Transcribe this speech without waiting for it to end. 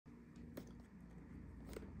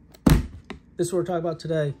this is what we're talking about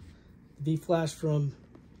today, the V-Flash from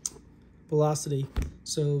Velocity.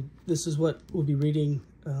 So this is what we'll be reading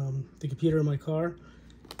the computer in my car.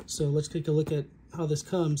 So let's take a look at how this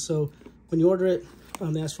comes. So when you order it,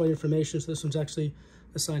 they ask for all your information. So this one's actually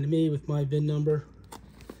assigned to me with my VIN number.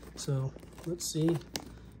 So let's see,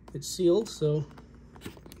 it's sealed. So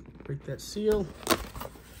break that seal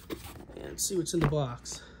and see what's in the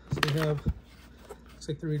box. So we have, looks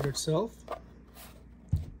like the reader itself.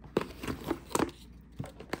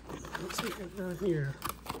 Let's see what down here.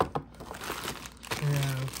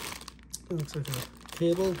 It looks like a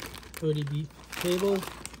cable, ODB cable,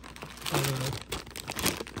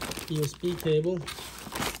 USB cable.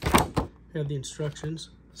 We have the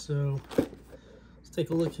instructions. So let's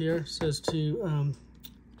take a look here. It says to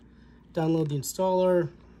download the installer,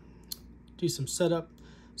 do some setup.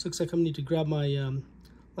 So it looks like I'm gonna need to grab my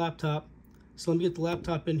laptop. So let me get the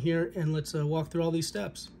laptop in here and let's walk through all these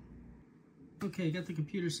steps. Okay, got the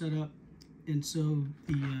computer set up. And so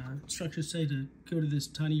the instructions say to go to this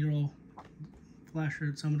tiny URL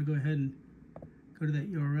flasher. So I'm going to go ahead and go to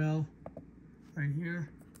that URL right here.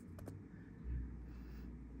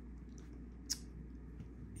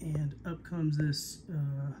 And up comes this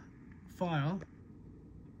file.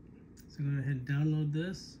 So go ahead and download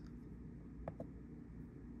this.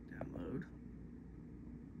 Download.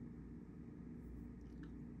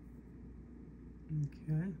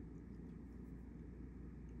 Okay.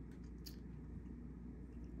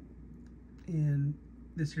 And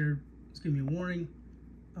this here is giving me a warning.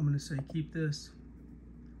 I'm going to say keep this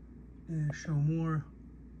and show more,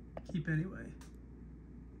 keep anyway.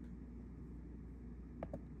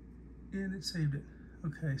 And it saved it.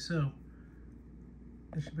 Okay, so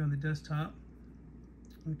it should be on the desktop,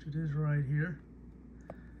 which it is right here.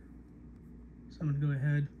 So I'm going to go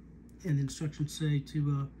ahead and the instructions say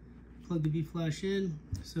to plug the V-Flash in.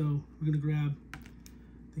 So we're going to grab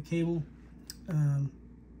the cable,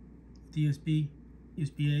 the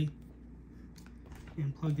USB-A,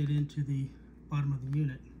 and plug it into the bottom of the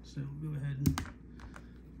unit. So we'll go ahead and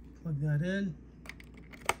plug that in,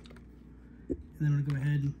 and then we're going to go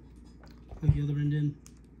ahead and plug the other end in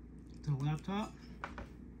to the laptop.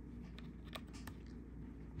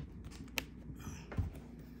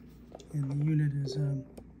 And the unit is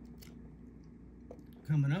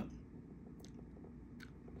coming up.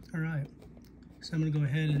 All right, so I'm going to go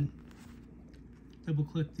ahead and double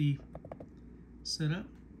click the setup.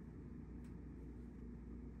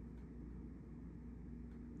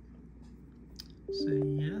 Say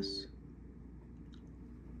yes.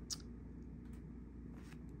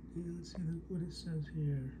 And let's see what it says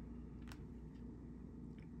here.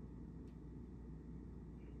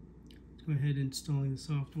 Let's go ahead and installing the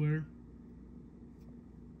software.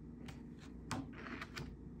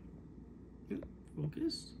 Yep,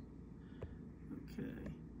 focus. Okay.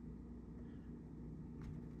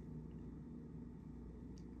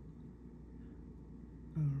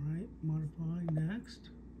 All right, modify, next.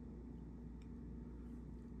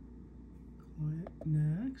 Client,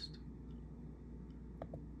 next.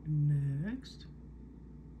 Next.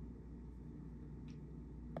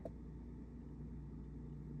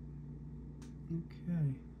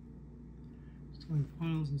 Okay. Installing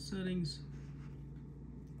files and settings.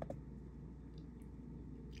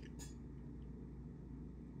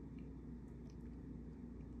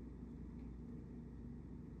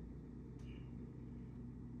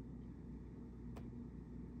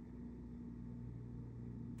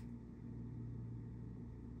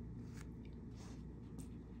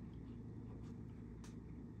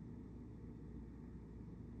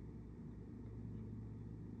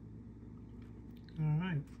 All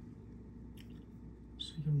right,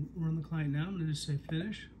 so you can run the client now. I'm going to just say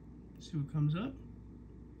finish, see what comes up.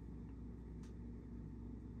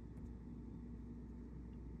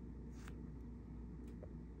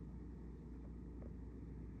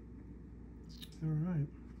 All right,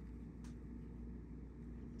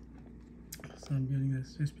 so I'm getting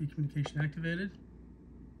this USB communication activated.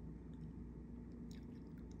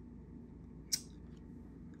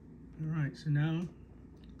 All right, so now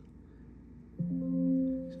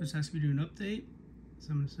this has to be doing an update,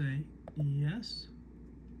 so I'm going to say yes.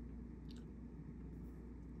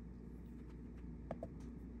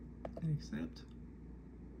 And accept.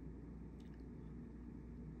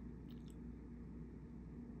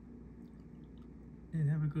 And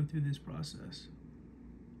have it go through this process.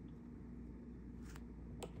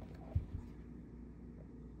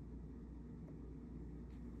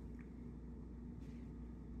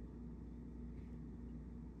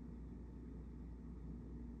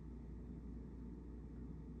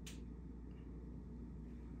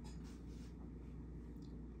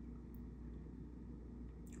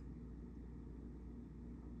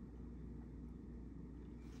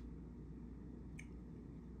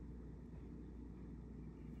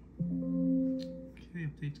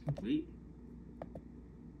 Update's complete.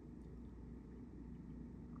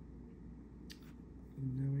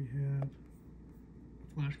 And now we have a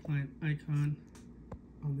Flash client icon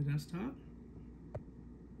on the desktop.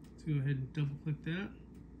 Let's go ahead and double click that.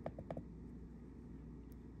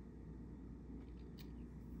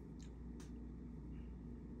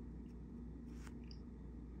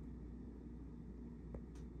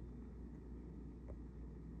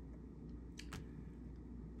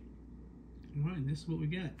 All right, this is what we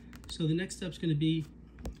got. So the next step is going to be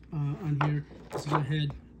on here is to go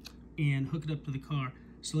ahead and hook it up to the car.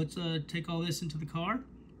 So let's take all this into the car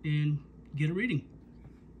and get a reading.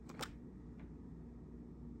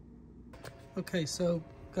 Okay, so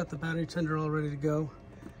got the battery tender all ready to go.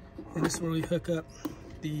 And this is where we hook up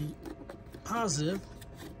the positive.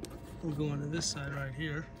 We'll go onto this side right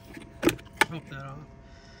here. Pop that off.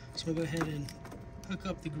 So we'll go ahead and hook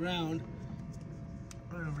up the ground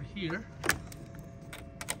right over here.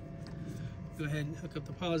 Go ahead and hook up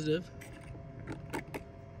the positive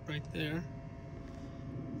right there.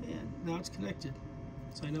 And now it's connected.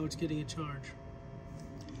 So I know it's getting a charge.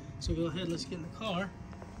 So go ahead, let's get in the car.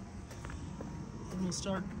 And we'll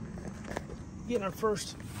start getting our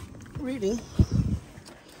first reading.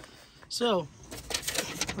 So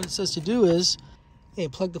what it says to do is, hey,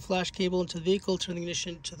 plug the flash cable into the vehicle, turn the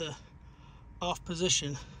ignition to the off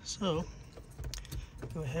position. So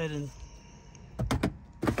go ahead and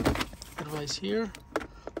device here.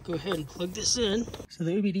 Go ahead and plug this in. So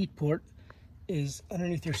the OBD port is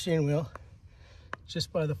underneath your steering wheel,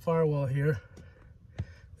 just by the firewall here.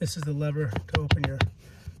 This is the lever to open your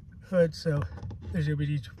hood. So there's your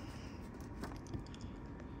OBD. It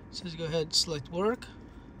says go ahead and select work.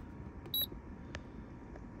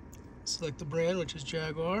 Select the brand, which is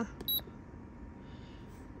Jaguar,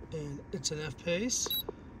 and it's an F-Pace.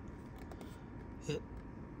 Hit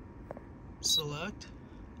select.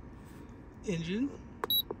 Engine.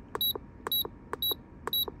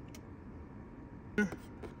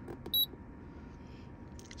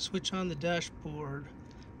 Switch on the dashboard.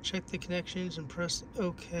 Check the connections and press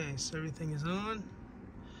OK. So everything is on.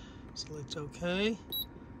 Select OK.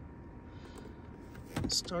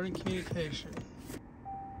 Starting communication.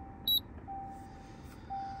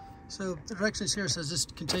 So the directions here says this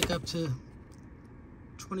can take up to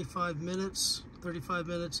 25 minutes, 35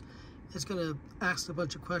 minutes. It's going to ask a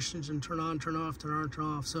bunch of questions and turn on, turn off, turn on, turn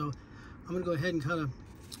off. So I'm going to go ahead and kind of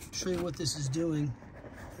show you what this is doing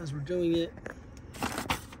as we're doing it.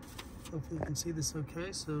 Hopefully you can see this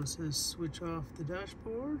okay. So it says switch off the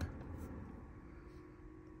dashboard.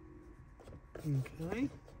 Okay.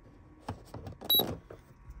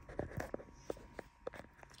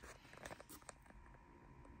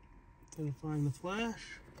 Identifying the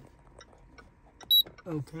flash.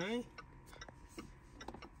 Okay.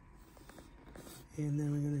 And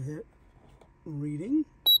then we're going to hit reading.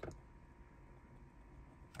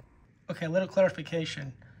 Okay, a little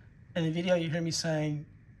clarification. In the video, you hear me saying,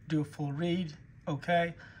 do a full read.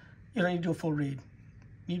 Okay. You don't need to do a full read.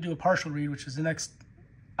 You need to do a partial read, which is the next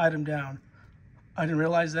item down. I didn't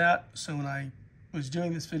realize that, so when I was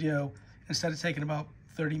doing this video, instead of taking about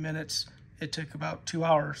 30 minutes, it took about 2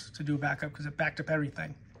 hours to do a backup because it backed up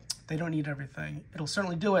everything. They don't need everything. It'll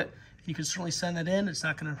certainly do it. You can certainly send that in. It's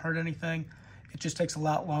not going to hurt anything. It just takes a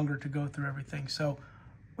lot longer to go through everything. So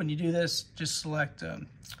when you do this, just select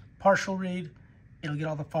partial read. It'll get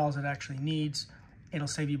all the files it actually needs. It'll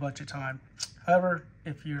save you a bunch of time. However,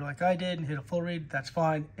 if you're like I did and hit a full read, that's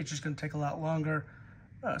fine. It's just going to take a lot longer,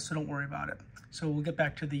 so don't worry about it. So we'll get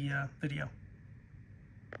back to the video.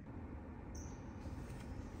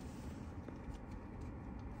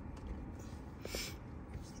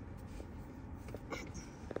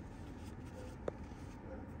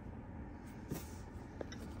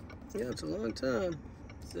 Yeah, it's a long time.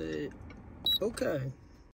 Say, okay.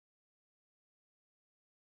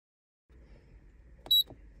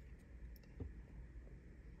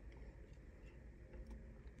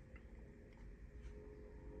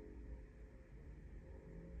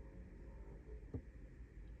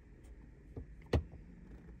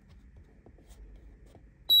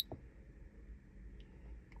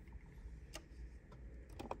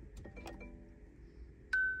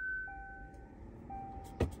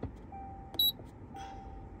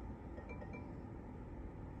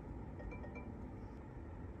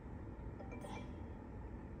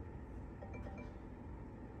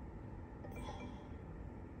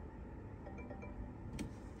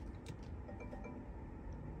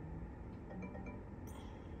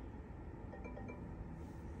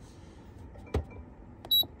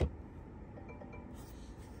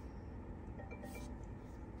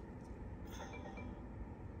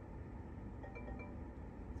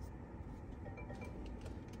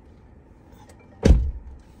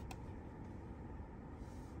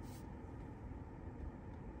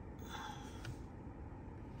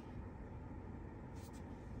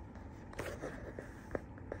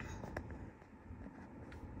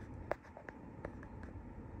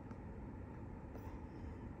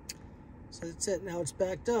 So that's it. Now it's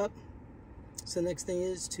backed up. So the next thing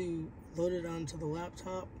is to load it onto the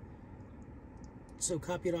laptop. So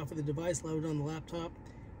copy it off of the device, load it on the laptop,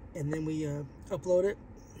 and then we upload it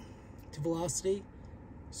to Velocity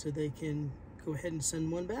so they can go ahead and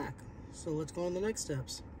send one back. So let's go on the next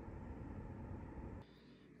steps.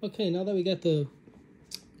 Okay, now that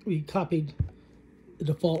we copied the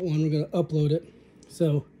default one, we're going to upload it.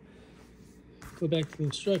 So go back to the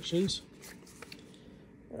instructions,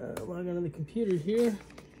 log onto the computer here.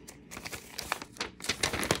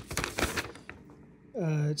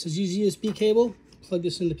 It says use USB cable. Plug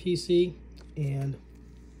this into PC, and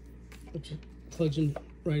it plugs in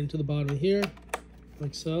right into the bottom here,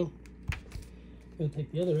 like so. I'm going to take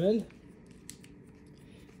the other end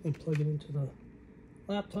and plug it into the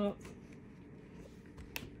laptop.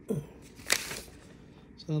 So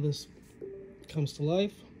now this comes to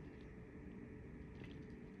life.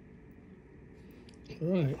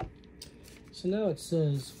 Alright, so now it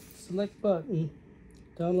says select button,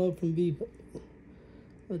 download from V.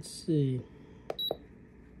 Let's see.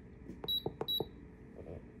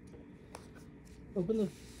 Open the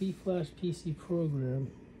VFlash PC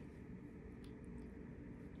program.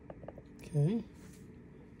 Okay,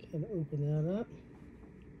 can open that up.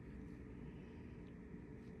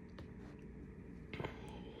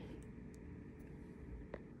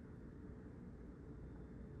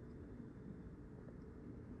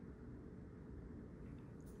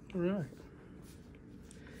 All right.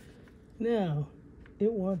 Now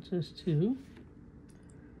it wants us to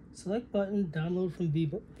select button, download from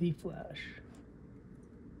VFlash.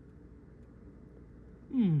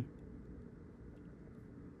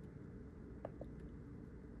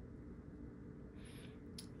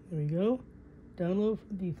 There we go. Download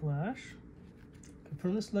from VFlash.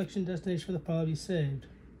 Confirm the selection destination for the file to be saved.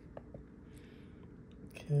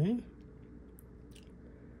 Okay.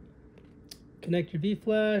 Connect your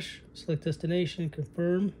VFlash, select destination,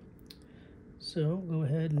 confirm. So go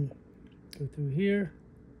ahead and go through here.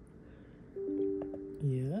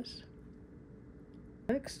 Yes.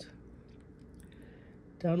 Next.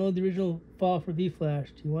 Download the original file for VFlash.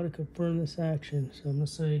 Do you want to confirm this action? So I'm going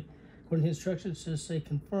to say, according to the instructions, just say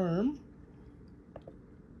confirm.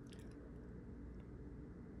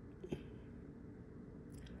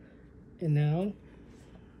 And now,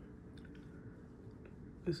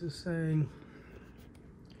 this is saying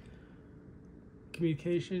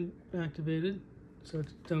communication activated. So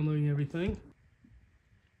it's downloading everything.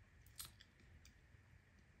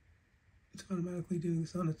 It's automatically doing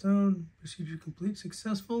this on its own. Procedure complete,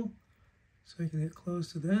 successful. So I can hit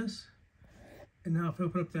close to this. And now if I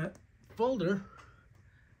open up that folder,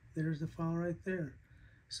 there's the file right there.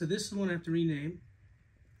 So this is the one I have to rename.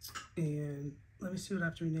 And let me see what I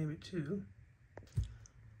have to rename it to.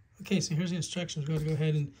 Okay, so here's the instructions. We're going to go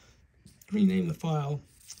ahead and rename the file.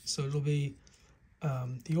 So it'll be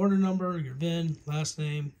the order number, your VIN, last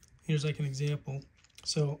name. Here's like an example.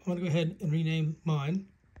 So I'm going to go ahead and rename mine.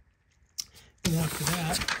 And after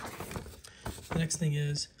that, the next thing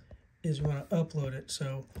is we want to upload it.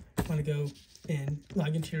 So you want to go and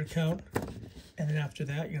log into your account. And then after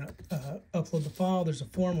that, you're going to upload the file. There's a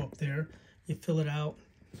form up there. You fill it out,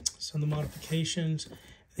 some of the modifications, and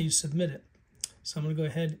then you submit it. So I'm going to go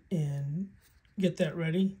ahead and get that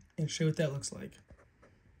ready and show what that looks like.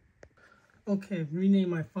 Okay, I've renamed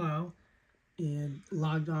my file and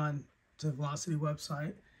logged on to the Velocity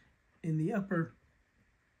website. In the upper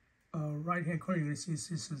right-hand corner, you're going to see this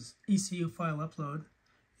is ECU file upload.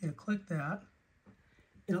 You're going to click that.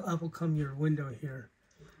 It'll come your window here.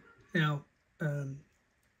 Now,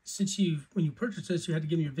 since when you purchased this, you had to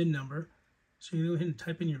give me your VIN number. So you go ahead and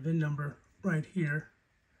type in your VIN number right here.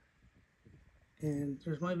 And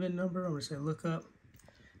there's my VIN number. I'm going to say look up.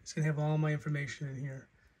 It's going to have all my information in here.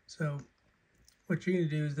 So what you're going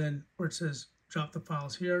to do is then where it says drop the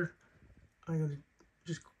files here, I'm going to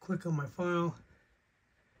just click on my file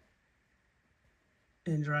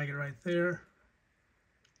and drag it right there.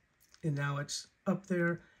 And now it's up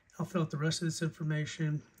there. I'll fill out the rest of this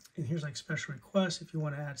information. And here's like special requests if you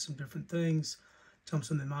want to add some different things. Tell them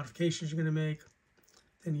some of the modifications you're going to make.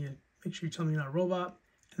 Then you make sure you tell me you're not a robot.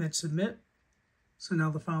 And then submit. So now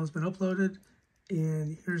the file has been uploaded.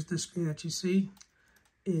 And here's the screen that you see.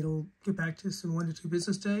 It'll get back to us in 1 to 2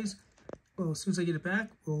 business days. Well, as soon as I get it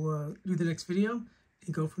back, we'll do the next video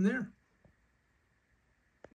and go from there.